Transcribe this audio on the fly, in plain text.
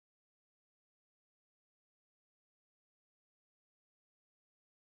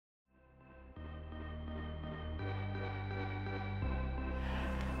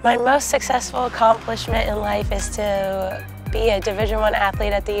My most successful accomplishment in life is to be a Division I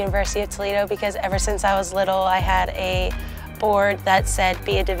athlete at the University of Toledo, because ever since I was little I had a board that said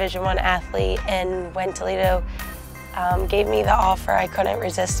be a Division I athlete, and when Toledo gave me the offer I couldn't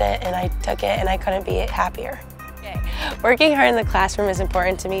resist it and I took it and I couldn't be happier. Working hard in the classroom is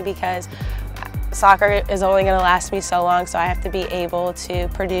important to me because soccer is only going to last me so long, so I have to be able to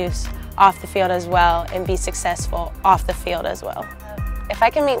produce off the field as well and be successful off the field as well. If I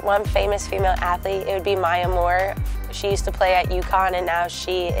can meet one famous female athlete, it would be Maya Moore. She used to play at UConn and now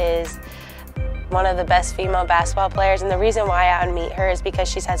she is one of the best female basketball players, and the reason why I would meet her is because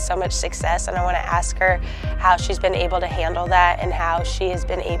she's had so much success, and I want to ask her how she's been able to handle that and how she has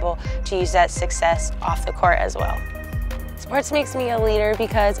been able to use that success off the court as well. Sports makes me a leader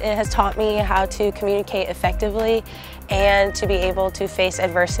because it has taught me how to communicate effectively and to be able to face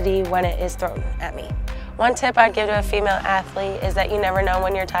adversity when it is thrown at me. One tip I'd give to a female athlete is that you never know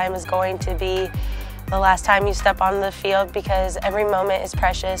when your time is going to be the last time you step on the field, because every moment is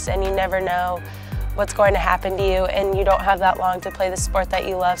precious and you never know what's going to happen to you, and you don't have that long to play the sport that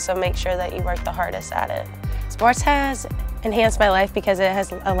you love, so make sure that you work the hardest at it. Sports has enhanced my life because it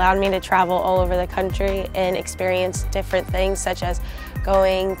has allowed me to travel all over the country and experience different things, such as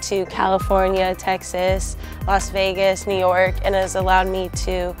going to California, Texas, Las Vegas, New York, and it has allowed me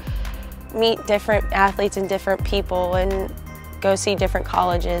to meet different athletes and different people and go see different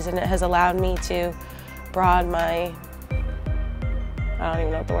colleges, and it has allowed me to broaden my, I don't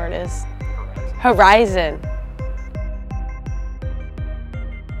even know what the word is, horizon.